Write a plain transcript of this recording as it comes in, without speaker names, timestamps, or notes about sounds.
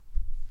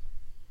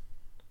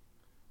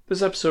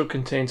This episode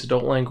contains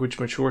adult language,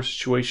 mature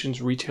situations,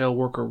 retail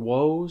worker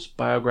woes,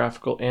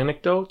 biographical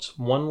anecdotes,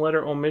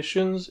 one-letter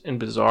omissions, and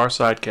bizarre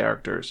side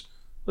characters.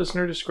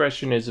 Listener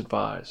discretion is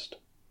advised.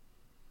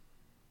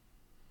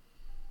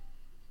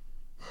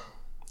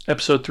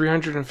 Episode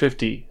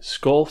 350,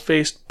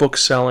 Skull-Faced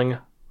Book-Selling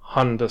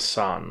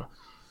Honda-san.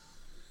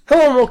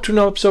 Hello and welcome to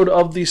another episode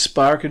of the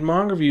Spark and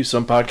Manga Review,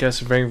 some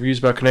podcasts and reviews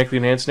about connecting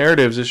enhanced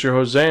narratives. This is your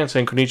host Zan,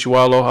 saying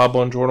konnichiwa, aloha,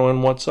 buongiorno,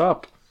 and what's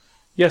up?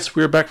 Yes,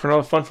 we are back for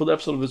another fun-filled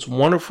episode of this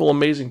wonderful,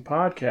 amazing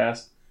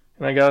podcast.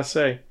 And I gotta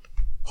say,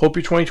 hope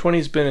your 2020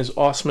 has been as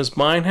awesome as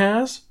mine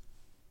has.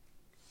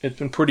 It's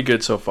been pretty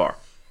good so far.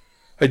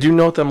 I do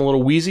note that I'm a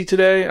little wheezy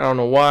today. I don't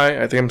know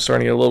why. I think I'm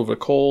starting to get a little bit of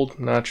cold.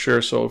 I'm not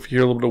sure, so if you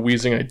hear a little bit of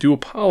wheezing, I do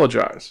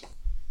apologize.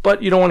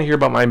 But you don't want to hear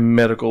about my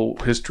medical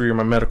history or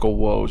my medical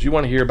woes. You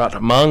want to hear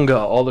about manga,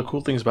 all the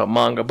cool things about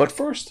manga. But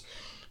first,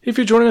 if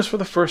you're joining us for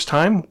the first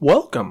time,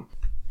 welcome.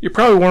 You're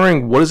probably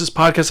wondering, what is this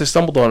podcast I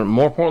stumbled on? And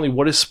more importantly,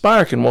 what is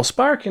Sparkin? Well,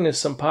 Sparkin is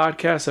some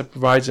podcast that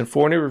provides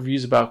informative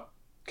reviews about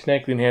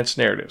connecting enhanced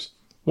narratives.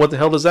 What the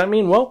hell does that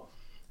mean? Well,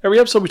 every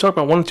episode we talk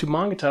about one or two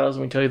manga titles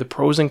and we tell you the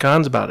pros and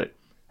cons about it.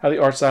 How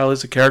the art style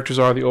is, the characters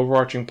are, the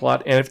overarching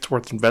plot, and if it's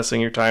worth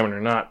investing your time in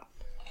or not.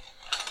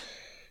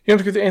 You don't have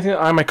to go through anything that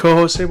I and my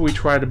co-hosts say, but we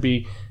try to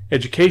be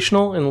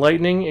educational,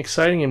 enlightening,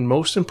 exciting, and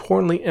most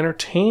importantly,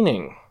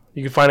 entertaining.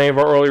 You can find any of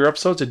our earlier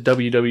episodes at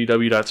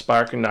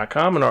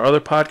www.sparkin.com and our other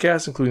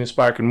podcasts, including the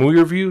Sparkin Movie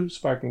Review,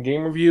 Sparkin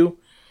Game Review,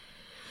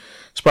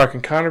 Sparkin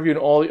Con Review, and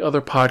all the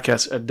other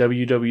podcasts at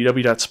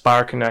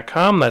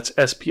www.sparkin.com. That's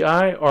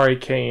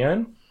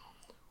SPIRAKN.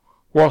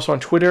 We're also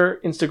on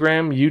Twitter,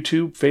 Instagram,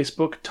 YouTube,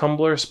 Facebook, Tumblr,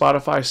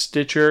 Spotify,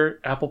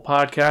 Stitcher, Apple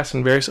Podcasts,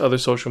 and various other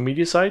social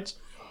media sites.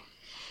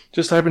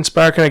 Just type in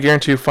Sparkin, I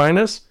guarantee you'll find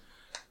us.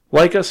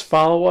 Like us,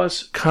 follow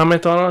us,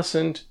 comment on us,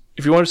 and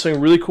if you want to do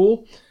something really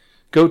cool,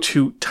 go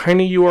to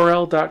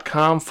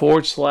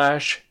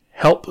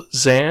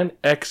tinyurl.com/helpzan,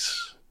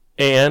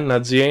 X-A-N,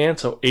 not Z-A-N,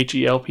 so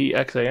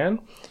H-E-L-P-X-A-N.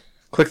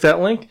 Click that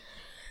link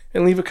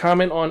and leave a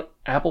comment on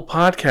Apple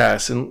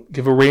Podcasts and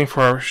give a rating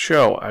for our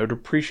show. I would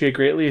appreciate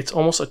greatly. It's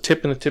almost a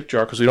tip in the tip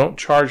jar because we don't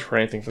charge for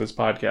anything for this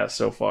podcast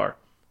so far.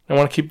 I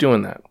want to keep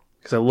doing that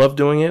because I love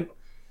doing it.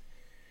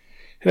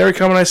 And every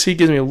comment I see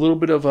gives me a little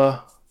bit of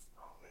a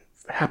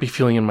happy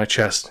feeling in my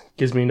chest.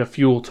 Gives me enough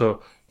fuel to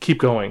keep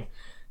going.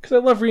 Because I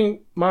love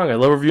reading manga. I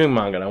love reviewing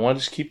manga. And I want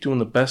to just keep doing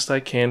the best I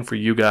can for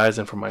you guys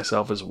and for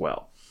myself as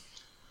well.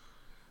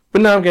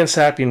 But now I'm getting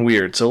sappy and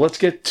weird. So let's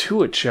get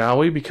to it, shall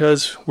we?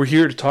 Because we're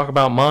here to talk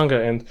about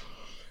manga. And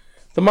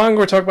the manga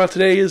we're talking about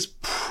today is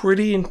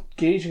pretty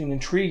engaging and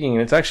intriguing.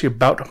 And it's actually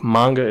about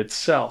manga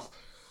itself.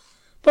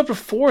 But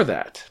before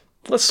that,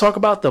 let's talk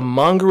about the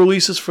manga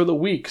releases for the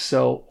week.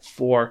 So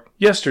for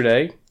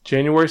yesterday,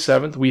 January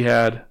 7th, we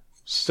had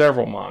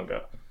several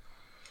manga.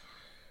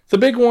 The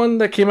big one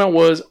that came out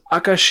was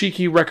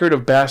Akashiki Record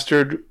of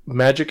Bastard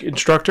Magic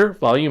Instructor,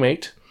 Volume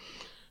 8.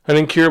 An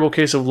Incurable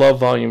Case of Love,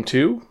 Volume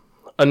 2.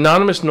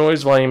 Anonymous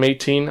Noise, Volume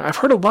 18. I've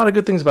heard a lot of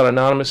good things about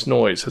Anonymous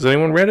Noise. Has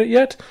anyone read it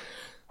yet?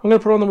 I'm going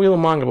to put it on the wheel of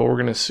manga, but we're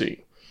going to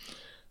see.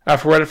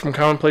 After read it From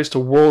Commonplace to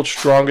World's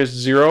Strongest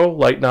Zero,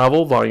 Light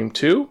Novel, Volume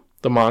 2,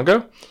 the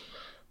manga.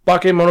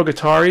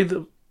 Bakemonogatari,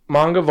 the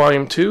manga,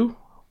 Volume 2.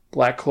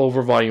 Black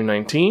Clover, Volume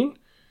 19.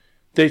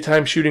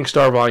 Daytime Shooting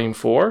Star, Volume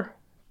 4.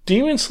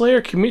 Demon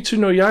Slayer Kimetsu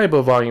no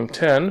Yaiba, Volume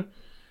 10.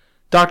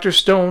 Dr.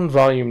 Stone,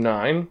 Volume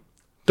 9.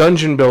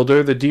 Dungeon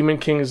Builder, The Demon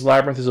King's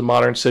Labyrinth is a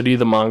Modern City,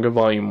 the manga,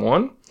 Volume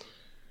 1.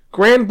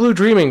 Grand Blue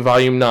Dreaming,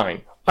 Volume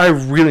 9. I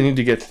really need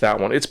to get to that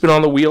one. It's been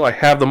on the wheel. I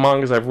have the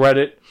mangas. I've read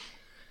it.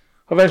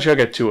 Eventually I'll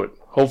get to it.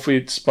 Hopefully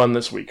it's spun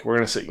this week. We're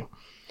going to see.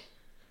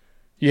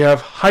 You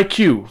have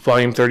Haikyuu,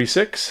 Volume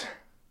 36.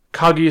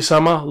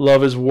 Kaguya-sama,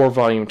 Love is War,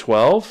 Volume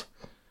 12.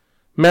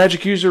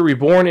 Magic User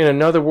Reborn in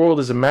Another World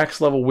as a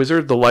Max Level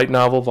Wizard, the light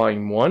novel,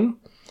 Volume 1.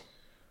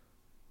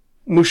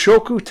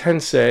 Mushoku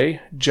Tensei,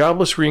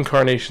 Jobless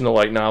Reincarnation, the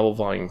light novel,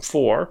 Volume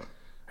 4.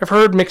 I've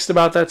heard mixed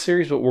about that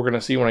series, but we're going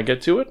to see when I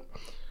get to it.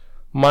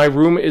 My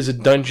Room is a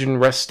Dungeon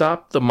Rest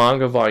Stop, the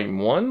manga, Volume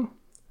 1.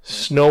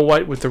 Snow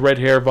White with the Red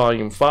Hair,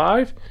 Volume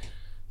 5.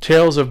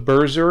 Tales of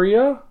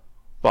Berseria,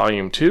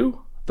 Volume 2.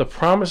 The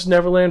Promised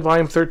Neverland,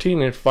 Volume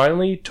 13. And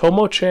finally,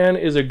 Tomo-chan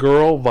is a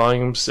Girl,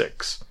 Volume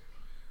 6.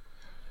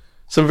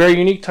 Some very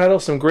unique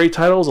titles, some great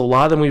titles. A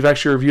lot of them we've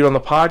actually reviewed on the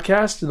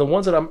podcast. And the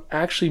ones that I'm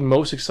actually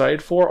most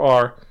excited for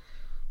are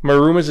My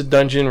Room is a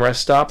Dungeon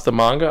Rest Stop, the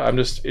manga.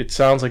 It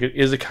sounds like it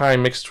is a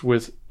kind mixed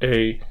with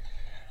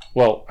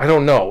well, I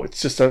don't know.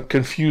 It's just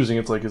confusing.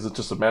 It's like, is it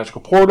just a magical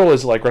portal?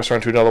 Is it like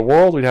Restaurant to Another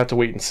World? We'd have to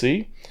wait and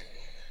see.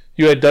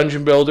 You had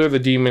Dungeon Builder, The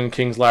Demon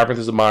King's Labyrinth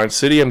is a Modern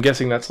City. I'm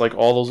guessing that's like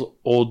all those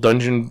old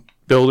Dungeon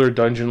Builder,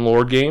 Dungeon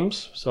Lord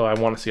games. So I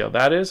want to see how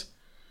that is.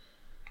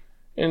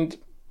 And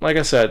like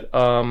I said,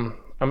 I'm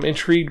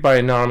intrigued by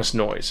Anonymous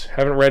Noise.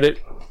 Haven't read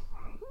it.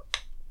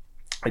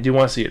 I do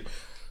want to see it.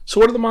 So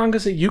what are the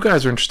mangas that you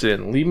guys are interested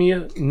in? Leave me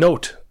a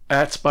note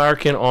at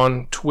Sparkin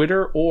on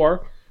Twitter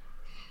or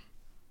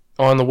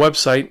on the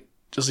website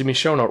just leave me a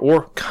show note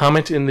or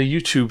comment in the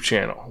YouTube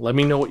channel. Let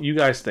me know what you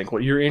guys think,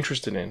 what you're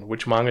interested in,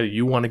 which manga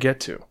you want to get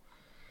to.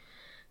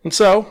 And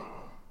so,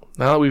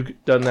 now that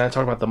we've done that,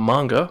 talk about the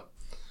manga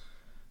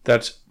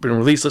that's been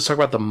released, let's talk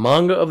about the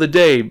manga of the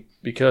day.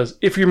 Because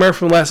if you remember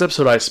from the last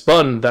episode, I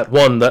spun that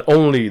one, that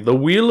only, the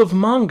Wheel of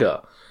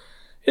Manga.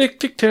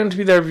 It turned to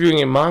be that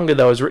reviewing a manga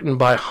that was written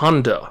by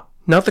Honda.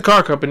 Not the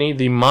car company,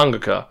 the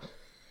mangaka.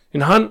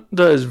 And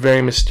Honda is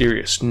very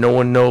mysterious. No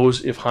one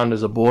knows if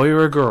Honda's a boy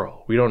or a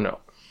girl. We don't know.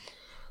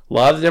 A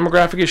lot of the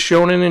demographic is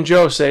shonen and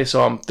josei,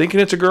 so I'm thinking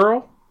it's a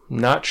girl.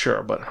 Not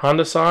sure. But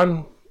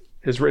Honda-san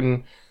has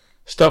written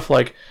stuff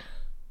like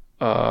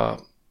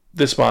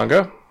this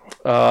manga.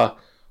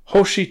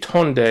 Hoshi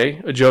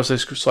Tonde, a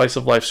josei slice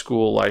of life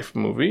school life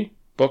movie,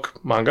 book,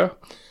 manga.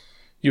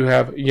 You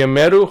have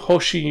Yameru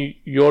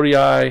Hoshi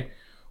Yoriai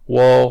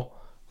wo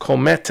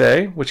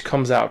Komete, which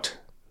comes out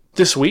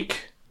this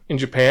week in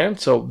Japan.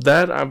 So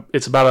that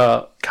it's about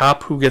a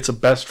cop who gets a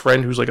best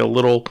friend who's like a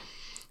little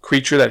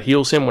creature that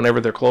heals him whenever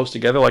they're close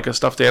together, like a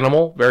stuffed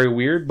animal. Very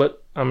weird,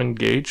 but I'm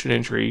engaged and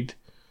intrigued.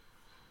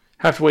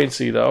 Have to wait and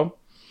see though.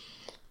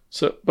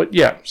 So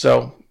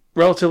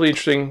relatively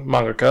interesting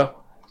mangaka.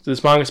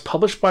 This manga is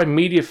published by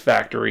Media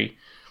Factory,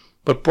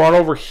 but brought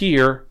over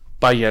here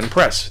by Yen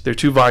Press. There are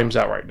 2 volumes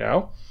out right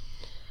now.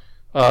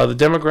 The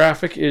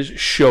demographic is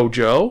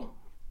shoujo.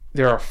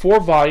 There are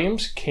 4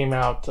 volumes. Came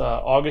out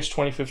August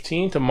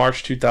 2015 to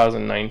March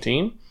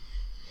 2019.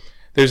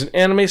 There's an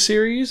anime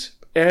series,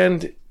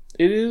 and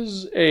it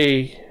is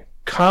a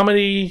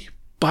comedy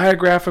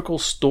biographical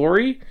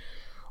story.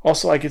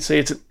 Also, I could say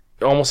it's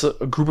almost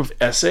a group of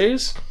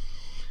essays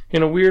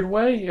in a weird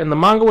way. And the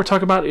manga we're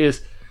talking about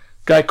is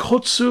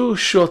Gaikotsu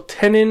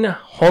Shotenin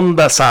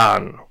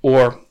Honda-san,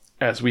 or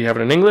as we have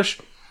it in English,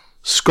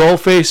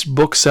 Skullface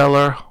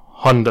Bookseller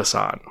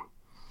Honda-san.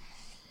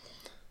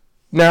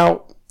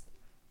 Now,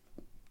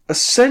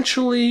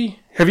 essentially,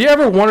 have you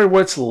ever wondered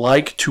what it's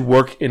like to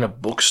work in a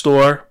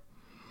bookstore?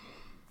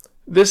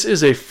 This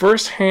is a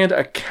first-hand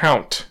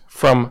account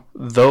from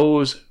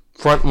those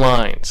front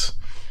lines.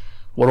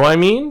 What do I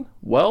mean?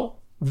 Well,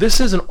 this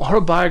is an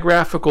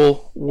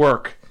autobiographical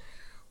work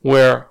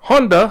where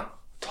Honda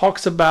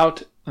talks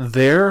about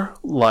their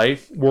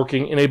life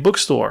working in a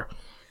bookstore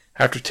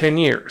after 10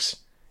 years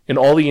and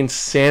all the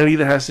insanity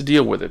that has to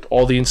deal with it,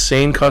 all the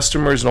insane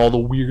customers and all the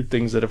weird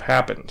things that have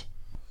happened.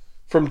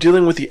 From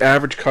dealing with the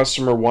average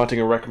customer wanting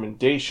a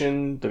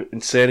recommendation, the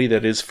insanity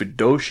that is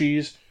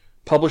Fudoshis,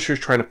 publishers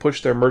trying to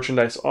push their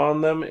merchandise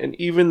on them, and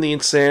even the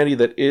insanity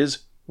that is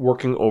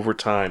working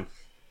overtime.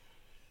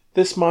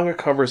 This manga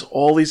covers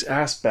all these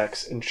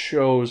aspects and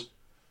shows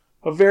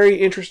a very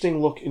interesting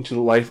look into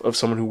the life of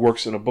someone who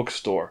works in a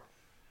bookstore.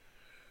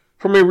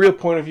 From a real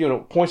point of view,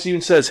 and it points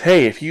even says,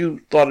 hey, if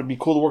you thought it'd be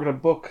cool to work in a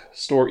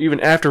bookstore, even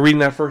after reading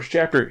that first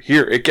chapter,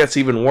 here, it gets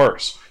even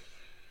worse.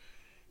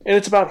 And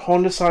it's about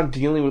Honda-san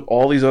dealing with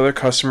all these other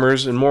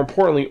customers, and more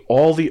importantly,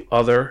 all the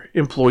other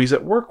employees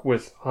that work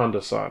with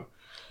Honda-san.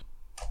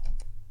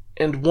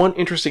 And one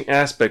interesting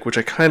aspect, which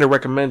I kind of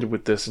recommended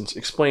with this and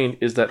explained,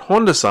 is that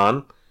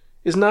Honda-san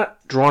is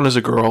not drawn as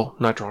a girl,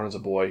 not drawn as a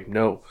boy,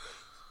 no.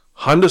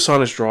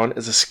 Honda-san is drawn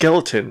as a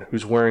skeleton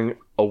who's wearing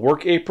a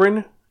work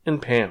apron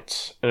and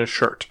pants and a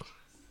shirt.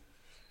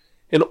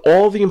 And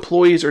all the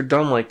employees are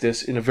done like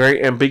this in a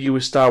very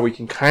ambiguous style where you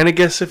can kind of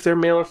guess if they're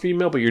male or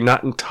female, but you're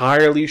not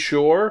entirely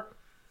sure.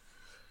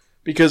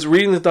 Because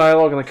reading the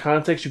dialogue and the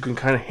context, you can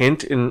kind of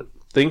hint and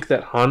think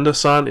that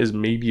Honda-san is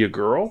maybe a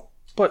girl,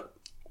 but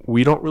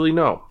we don't really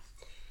know.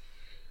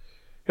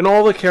 And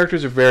all the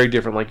characters are very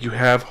different. Like you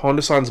have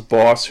Honda-san's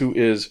boss, who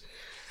is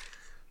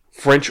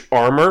French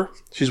armor.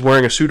 She's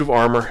wearing a suit of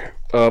armor,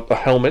 a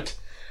helmet.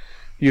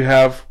 You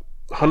have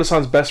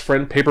Honda-san's best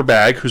friend, Paper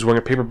Bag, who's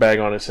wearing a paper bag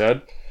on his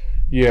head.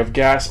 You have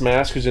Gas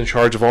Mask, who's in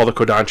charge of all the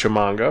Kodansha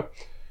manga.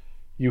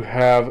 You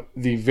have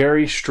the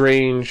very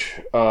strange,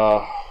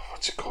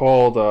 what's it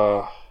called?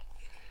 I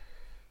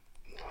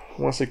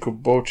want to say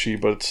Kobochi,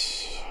 but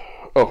it's...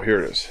 Oh,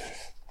 here it is.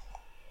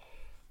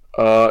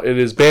 It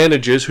is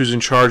Bandages, who's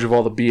in charge of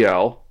all the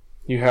BL.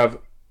 You have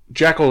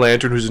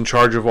Jack-O-Lantern, who's in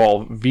charge of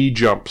all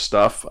V-Jump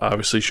stuff,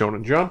 obviously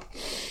Shonen Jump.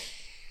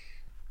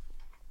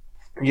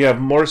 You have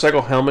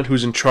Motorcycle Helmet,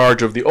 who's in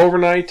charge of the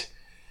Overnight.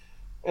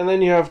 And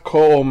then you have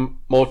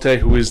Ko-Mote,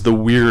 who is the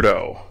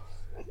weirdo.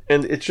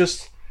 And it's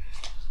just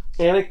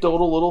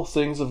anecdotal little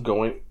things of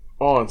going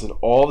on and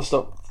all the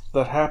stuff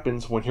that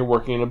happens when you're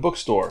working in a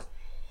bookstore.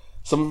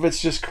 Some of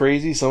it's just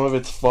crazy, some of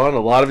it's fun. A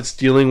lot of it's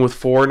dealing with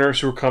foreigners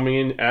who are coming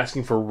in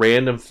asking for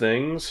random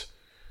things.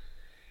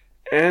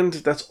 And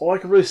that's all I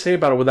can really say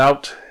about it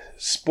without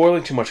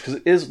spoiling too much, because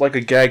it is like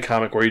a gag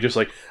comic where you're just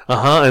like,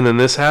 and then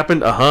this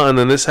happened, and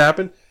then this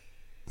happened.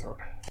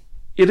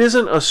 It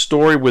isn't a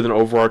story with an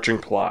overarching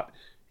plot.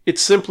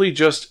 It's simply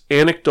just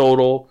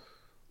anecdotal,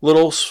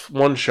 little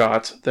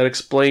one-shots that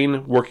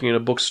explain working in a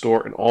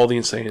bookstore and all the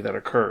insanity that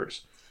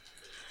occurs.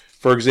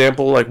 For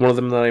example, like one of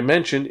them that I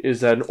mentioned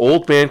is that an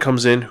old man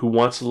comes in who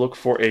wants to look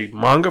for a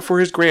manga for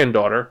his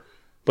granddaughter,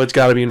 but it's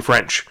got to be in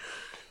French.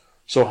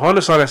 So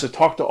Honda-san has to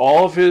talk to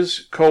all of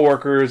his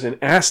coworkers and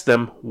ask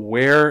them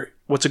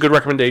what's a good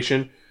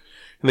recommendation.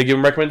 And they give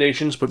him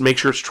recommendations, but make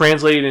sure it's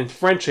translated into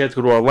French. They have to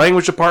go to our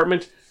language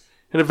department.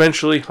 And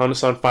eventually,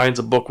 Honda-san finds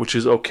a book which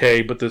is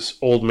okay, but this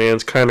old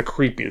man's kind of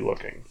creepy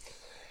looking.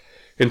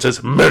 And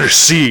says,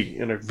 merci,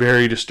 in a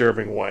very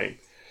disturbing way.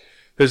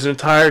 There's an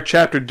entire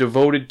chapter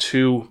devoted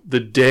to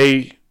the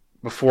day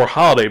before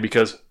holiday,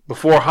 because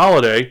before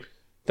holiday,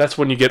 that's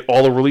when you get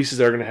all the releases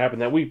that are going to happen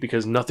that week,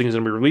 because nothing's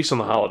going to be released on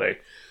the holiday.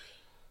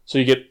 So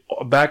you get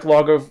a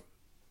backlog of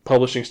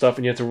publishing stuff,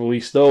 and you have to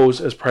release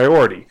those as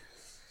priority.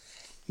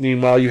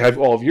 Meanwhile, you have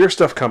all of your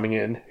stuff coming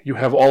in. You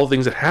have all the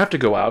things that have to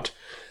go out.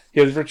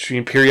 You have the difference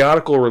between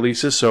periodical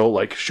releases, so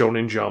like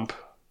Shonen Jump,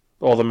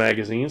 all the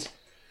magazines.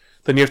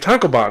 Then you have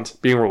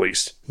tankobons being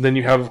released. Then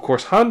you have, of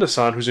course,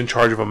 Honda-san, who's in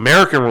charge of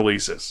American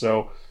releases.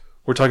 So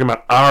we're talking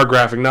about our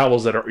graphic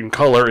novels that are in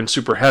color and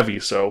super heavy,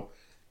 so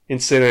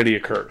insanity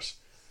occurs.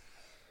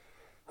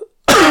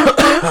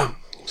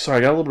 Sorry,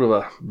 I got a little bit of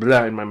a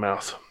blah in my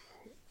mouth.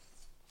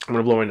 I'm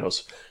going to blow my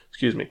nose.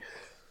 Excuse me.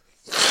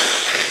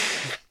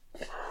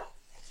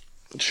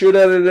 Should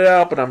edit it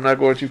out, but I'm not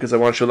going to because I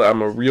want to show that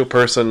I'm a real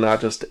person, not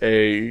just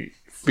a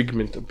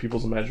figment of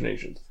people's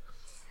imaginations.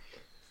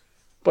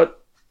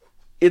 But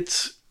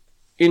it's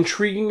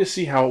intriguing to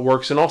see how it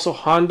works. And also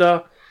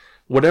Honda,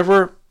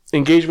 whatever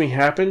engagement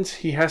happens,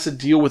 he has to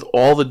deal with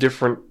all the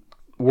different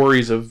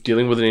worries of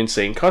dealing with an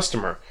insane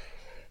customer.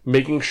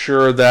 Making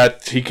sure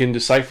that he can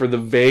decipher the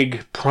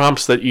vague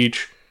prompts that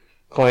each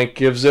client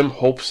gives him,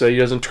 hopes that he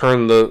doesn't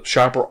turn the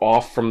shopper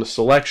off from the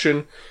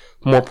selection.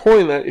 More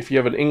importantly, that if you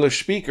have an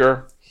English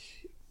speaker,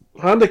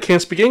 Honda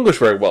can't speak English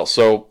very well,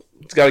 so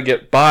he's got to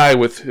get by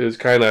with his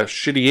kind of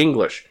shitty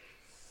English.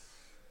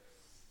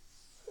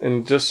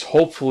 And just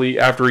hopefully,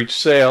 after each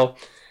sale,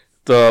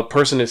 the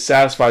person is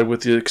satisfied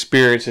with the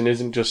experience and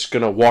isn't just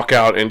going to walk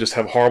out and just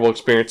have a horrible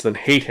experience and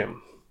then hate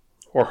him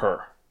or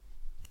her.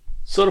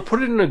 So to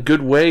put it in a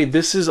good way,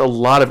 this is a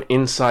lot of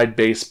inside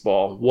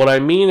baseball. What I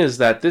mean is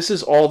that this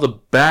is all the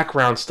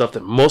background stuff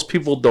that most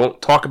people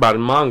don't talk about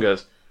in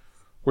mangas.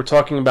 We're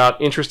talking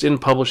about interest in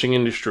publishing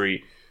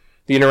industry,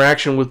 the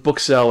interaction with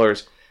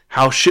booksellers,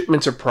 how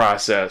shipments are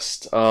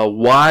processed,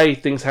 why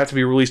things have to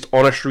be released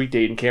on a street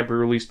date and can't be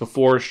released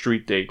before a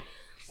street date.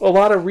 A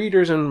lot of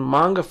readers and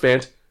manga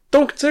fans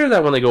don't consider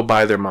that when they go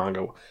buy their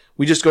manga.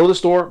 We just go to the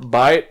store,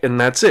 buy it,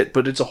 and that's it.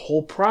 But it's a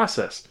whole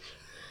process.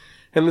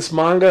 And this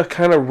manga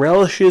kind of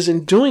relishes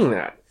in doing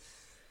that.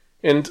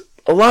 And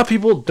a lot of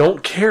people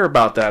don't care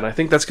about that. And I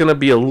think that's going to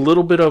be a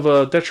little bit of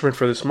a detriment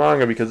for this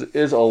manga because it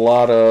is a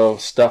lot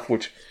of stuff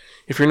which,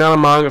 if you're not a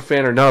manga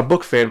fan or not a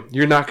book fan,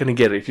 you're not going to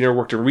get it. If you never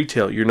worked in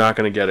retail, you're not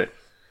going to get it.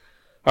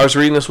 I was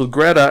reading this with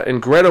Greta, and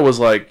Greta was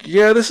like,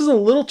 yeah, this is a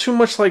little too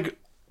much like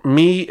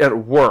me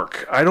at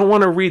work. I don't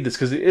want to read this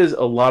because it is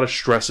a lot of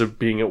stress of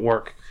being at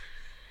work.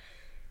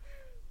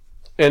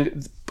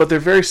 But they're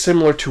very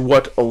similar to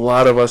what a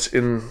lot of us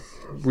in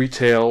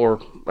retail, or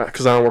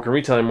because I don't work in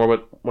retail anymore,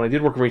 but when I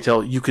did work in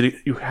retail,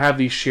 you have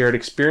these shared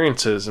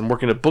experiences, and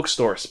working at a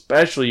bookstore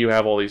especially, you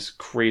have all these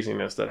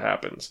craziness that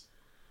happens.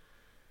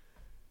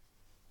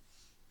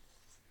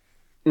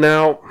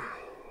 Now,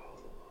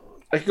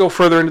 I could go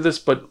further into this,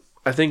 but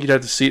I think you'd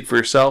have to see it for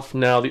yourself.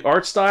 Now, the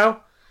art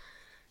style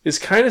is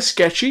kind of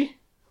sketchy,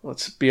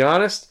 let's be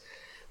honest,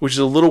 which is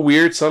a little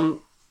weird.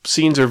 Some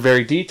scenes are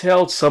very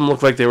detailed, some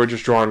look like they were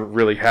just drawn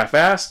really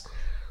half-assed.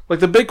 Like,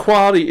 the big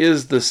quality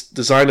is this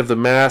design of the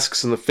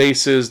masks and the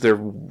faces. They're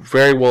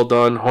very well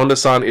done.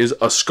 Honda-san is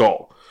a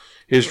skull.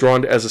 He is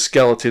drawn as a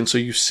skeleton, so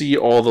you see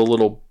all the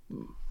little,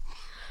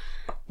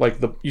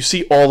 you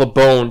see all the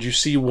bones. You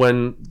see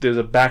when there's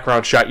a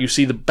background shot, you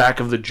see the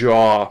back of the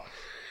jaw.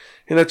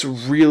 And that's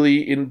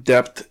really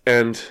in-depth,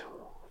 and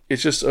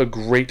it's just a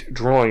great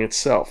drawing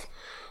itself.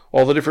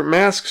 All the different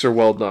masks are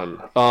well done.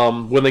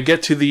 When they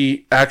get to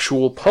the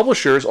actual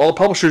publishers, all the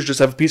publishers just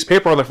have a piece of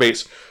paper on their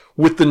face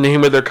with the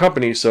name of their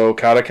company. So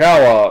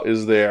Kadokawa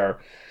is there,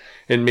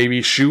 and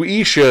maybe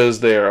Shueisha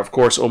is there. Of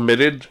course,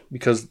 omitted,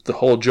 because the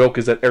whole joke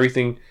is that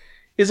everything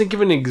isn't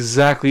given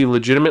exactly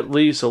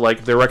legitimately. So,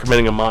 like, they're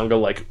recommending a manga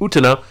like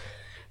Utena,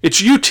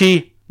 it's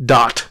UT.NA.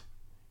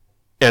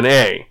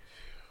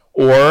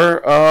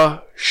 Or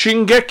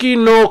Shingeki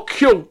no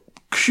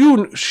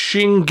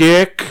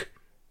Shingeki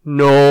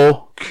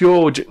no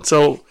Kyojin.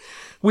 So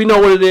we know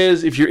what it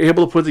is. If you're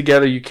able to put it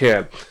together, you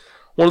can.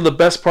 One of the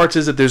best parts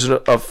is that there's a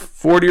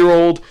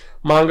 40-year-old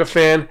manga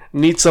fan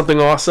needs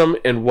something awesome,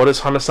 and what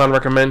does Hana-san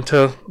recommend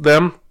to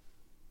them?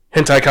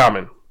 Hentai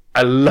Kamen.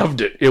 I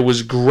loved it. It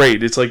was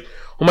great. It's like,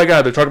 oh my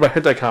god, they're talking about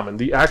Hentai Kamen.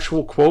 The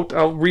actual quote,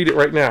 I'll read it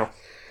right now,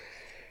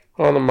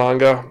 on the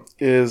manga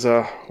is,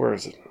 where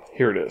is it?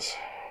 Here it is.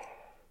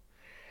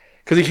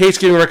 Because he hates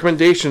giving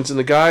recommendations, and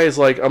the guy is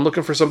like, I'm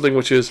looking for something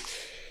which is,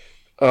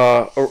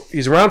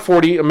 he's around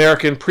 40,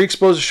 American,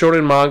 pre-exposed to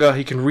shonen manga,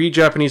 he can read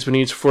Japanese but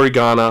needs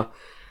furigana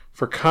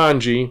for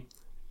kanji,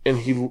 and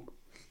he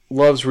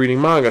loves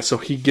reading manga, so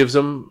he gives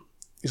him,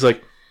 he's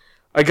like,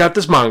 I got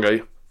this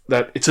manga,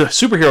 that it's a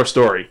superhero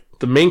story,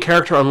 The main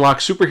character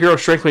unlocks superhero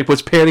strength when he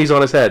puts panties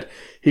on his head.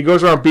 He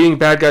goes around beating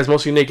bad guys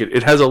mostly naked.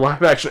 It has a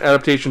live-action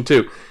adaptation,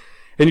 too.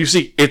 And you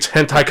see, it's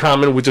hentai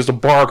Kamen with just a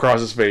bar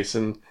across his face.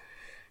 And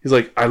he's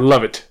like, I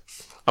love it.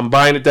 I'm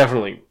buying it,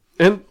 definitely.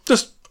 And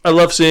just, I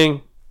love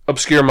seeing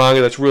obscure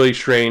manga that's really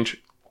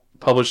strange,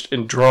 published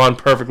and drawn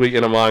perfectly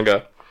in a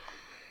manga.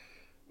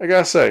 I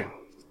gotta say,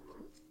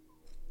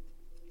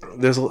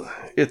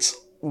 it's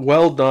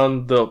well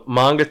done. The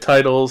manga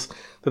titles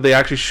that they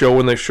actually show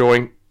when they're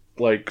showing,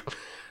 like,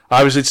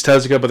 obviously it's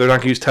Tezuka, but they're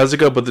not going to use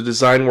Tezuka, but the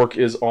design work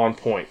is on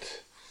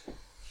point.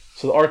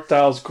 So the art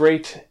style is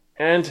great,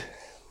 and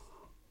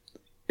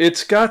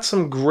it's got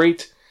some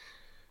great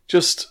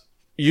just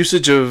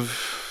usage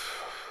of,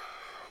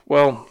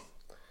 well,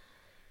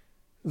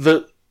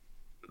 the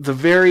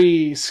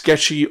very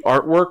sketchy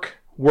artwork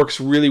works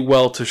really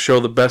well to show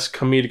the best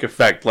comedic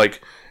effect.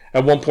 Like,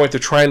 at one point, they're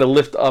trying to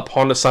lift up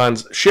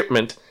Honda-san's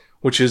shipment,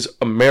 which is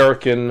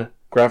American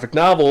graphic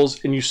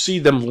novels, and you see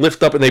them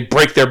lift up and they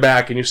break their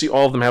back, and you see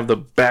all of them have the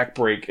back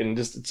break, and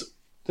just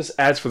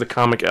adds for the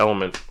comic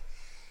element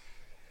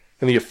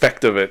and the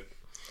effect of it.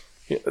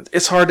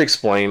 It's hard to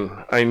explain.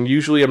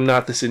 Usually I'm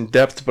not this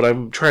in-depth, but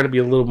I'm trying to be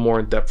a little more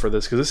in-depth for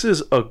this, because this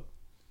is a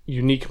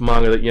unique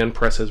manga that Yen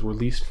Press has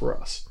released for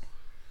us.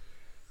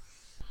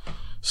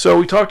 So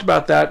we talked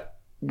about that.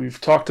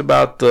 We've talked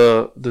about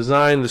the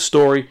design, the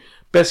story.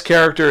 Best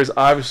character is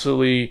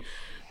obviously,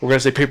 we're going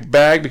to say Paper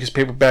Bag, because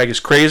Paper Bag is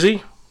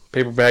crazy.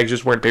 Paper Bag's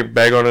just wearing a paper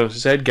bag on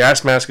his head.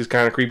 Gas Mask is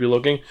kind of creepy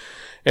looking.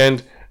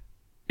 And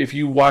if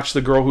you watch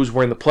the girl who's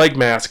wearing the Plague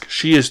Mask,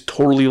 she is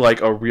totally like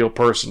a real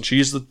person.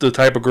 She's the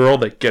type of girl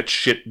that gets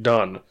shit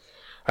done.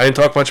 I didn't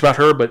talk much about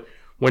her, but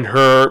when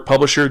her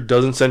publisher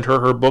doesn't send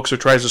her books or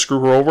tries to screw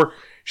her over,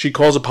 she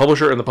calls a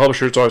publisher and the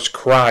publisher starts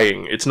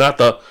crying. It's not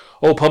the,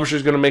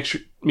 publisher's going to make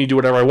me do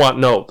whatever I want.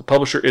 No, the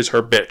publisher is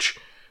her bitch.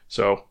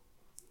 So,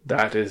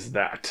 that is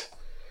that.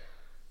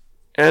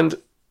 And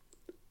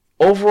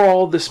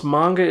overall, this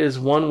manga is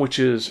one which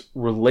is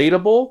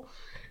relatable.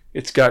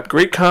 It's got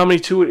great comedy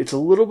to it. It's a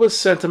little bit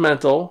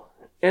sentimental.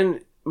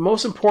 And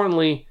most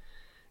importantly,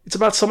 it's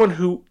about someone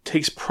who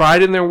takes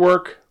pride in their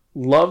work,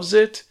 loves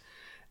it,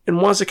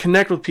 and wants to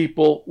connect with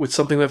people with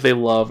something that they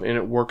love, and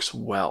it works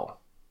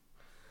well.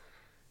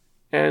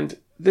 And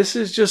this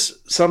is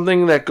just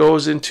something that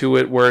goes into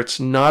it where it's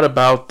not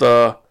about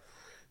the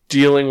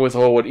dealing with,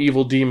 an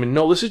evil demon.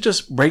 No, this is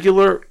just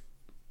regular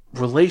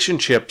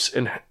relationships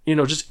and,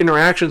 just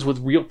interactions with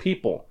real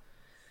people.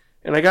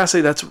 And I gotta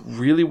say, that's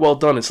really well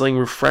done. It's something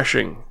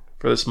refreshing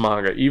for this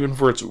manga, even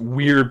for its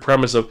weird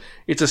premise of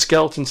it's a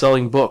skeleton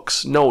selling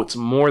books. No, it's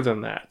more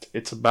than that.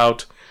 It's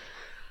about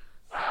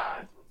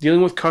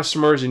dealing with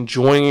customers,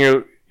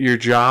 enjoying your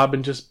job,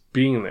 and just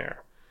being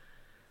there.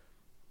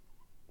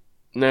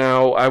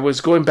 Now, I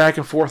was going back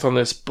and forth on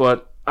this,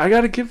 but I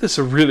gotta give this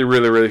a really,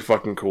 really, really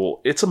fucking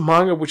cool. It's a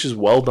manga which is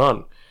well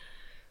done.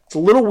 It's a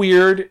little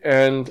weird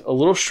and a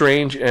little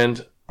strange,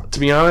 and to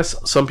be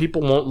honest, some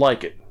people won't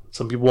like it.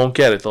 Some people won't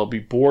get it. They'll be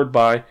bored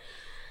by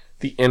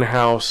the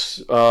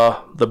in-house,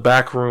 the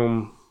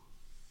backroom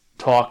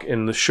talk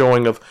and the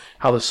showing of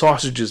how the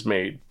sausage is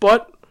made.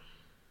 But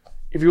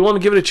if you want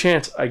to give it a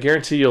chance, I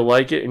guarantee you'll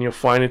like it and you'll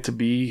find it to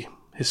be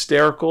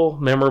hysterical,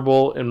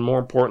 memorable, and more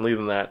importantly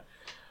than that,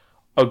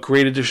 a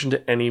great addition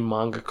to any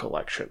manga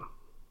collection.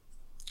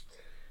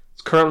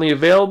 It's currently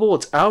available.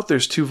 It's out.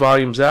 There's 2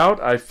 volumes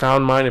out. I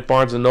found mine at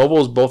Barnes &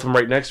 Noble. Both of them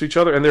right next to each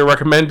other, and they're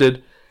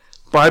recommended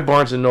by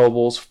Barnes &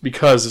 Nobles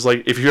because it's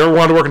like, if you ever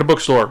want to work in a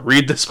bookstore,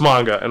 read this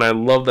manga. And I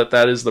love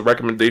that is the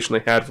recommendation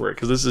they had for it,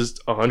 because this is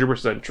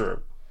 100%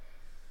 true.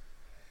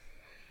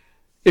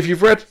 If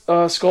you've read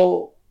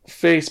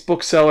Skullface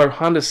bookseller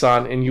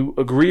Honda-san and you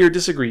agree or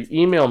disagree,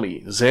 email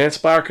me,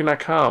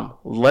 zanspiraken.com.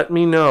 Let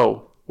me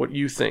know what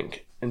you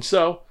think. And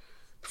so,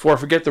 before I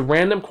forget, the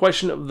random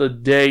question of the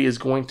day is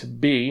going to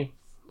be,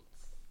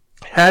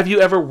 have you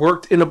ever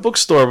worked in a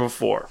bookstore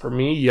before? For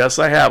me, yes,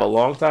 I have. A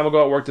long time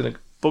ago, I worked in a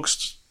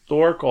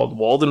bookstore called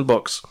Walden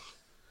Books.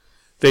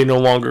 They no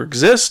longer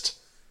exist.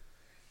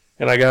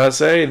 And I gotta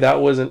say,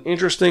 that was an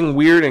interesting,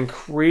 weird, and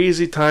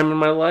crazy time in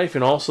my life.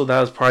 And also,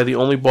 that was probably the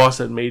only boss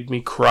that made me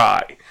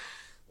cry.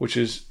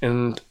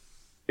 And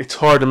it's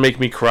hard to make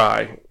me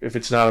cry if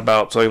it's not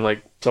about something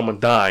like someone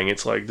dying.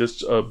 It's like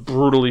this a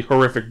brutally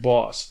horrific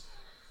boss.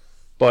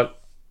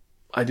 But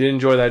I did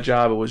enjoy that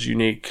job. It was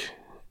unique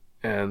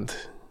and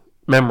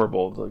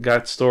memorable.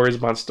 Got stories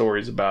upon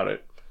stories about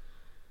it.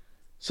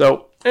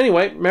 So,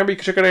 anyway, remember you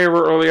can check out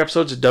our early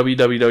episodes at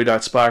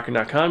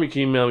www.spiraken.com. You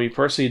can email me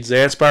personally at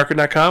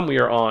zanspiraken.com. We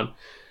are on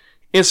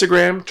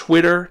Instagram,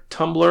 Twitter,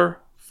 Tumblr,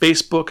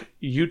 Facebook,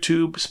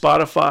 YouTube,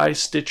 Spotify,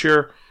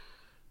 Stitcher,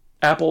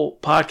 Apple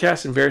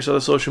Podcasts, and various other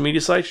social media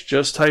sites.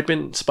 Just type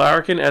in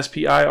Spiraken,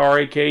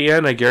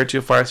 Spiraken. I guarantee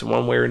you'll find us in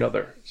one way or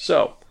another.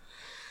 So,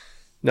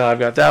 now I've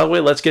got that out of the way.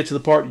 Let's get to the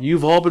part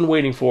you've all been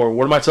waiting for.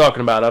 What am I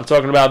talking about? I'm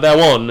talking about that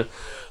one,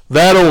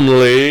 that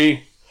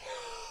only,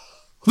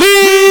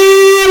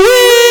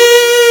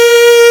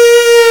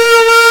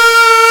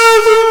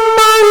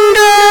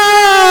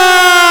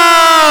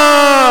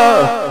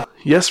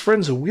 Yes,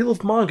 friends, a wheel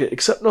of manga,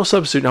 except no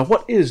substitute. Now,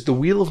 what is the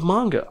wheel of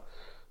manga?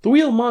 The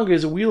wheel of manga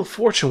is a wheel of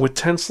fortune with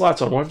 10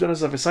 slots on. What I've done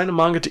is I've assigned a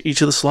manga to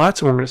each of the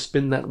slots, and we're going to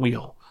spin that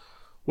wheel.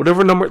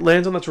 Whatever number it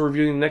lands on, that's what we're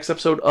reviewing the next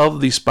episode of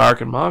the Spark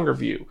and Manga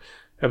Review,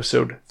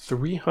 episode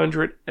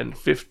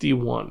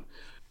 351.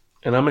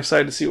 And I'm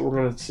excited to see what we're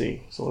going to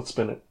see, so let's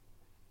spin it.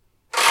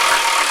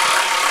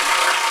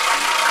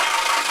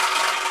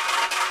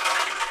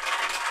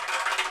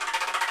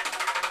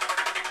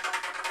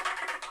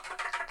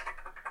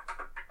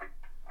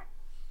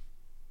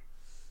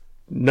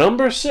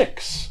 Number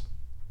 6.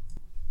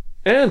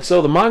 And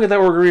so the manga that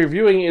we're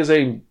reviewing is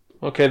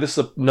this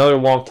is another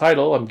long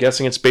title. I'm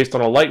guessing it's based on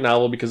a light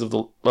novel because of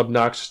the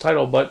obnoxious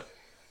title, but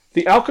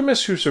The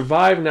Alchemist Who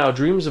Survived Now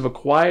Dreams of a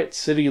Quiet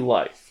City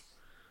Life.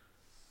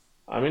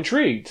 I'm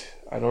intrigued.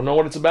 I don't know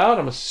what it's about.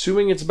 I'm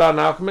assuming it's about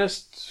an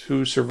alchemist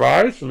who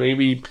survives.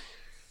 Maybe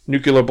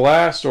nuclear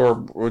blast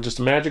or just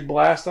a magic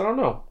blast. I don't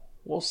know.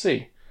 We'll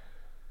see.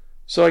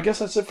 So I guess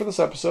that's it for this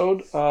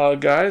episode.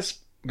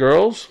 Guys,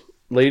 girls,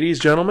 ladies,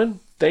 gentlemen,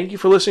 thank you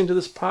for listening to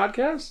this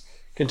podcast,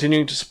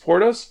 continuing to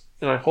support us,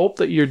 and I hope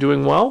that you're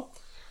doing well.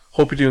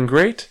 Hope you're doing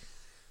great.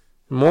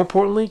 And more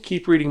importantly,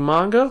 keep reading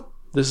manga.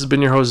 This has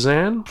been your host,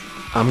 Zan.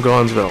 I'm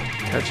Gonzville.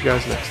 Catch you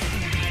guys next time.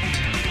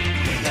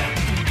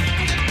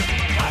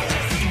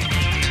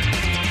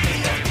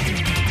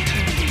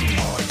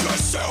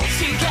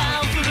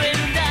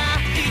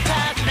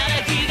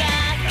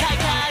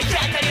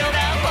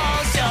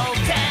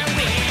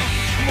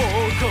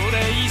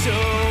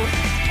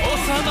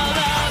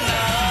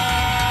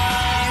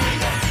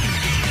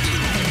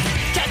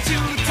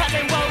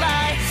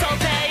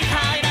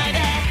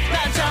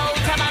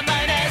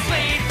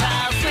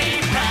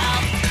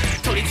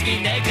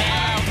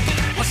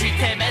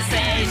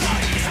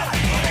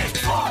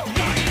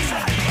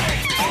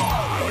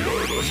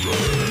 Do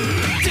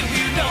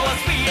you know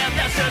us? We have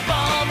not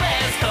survived.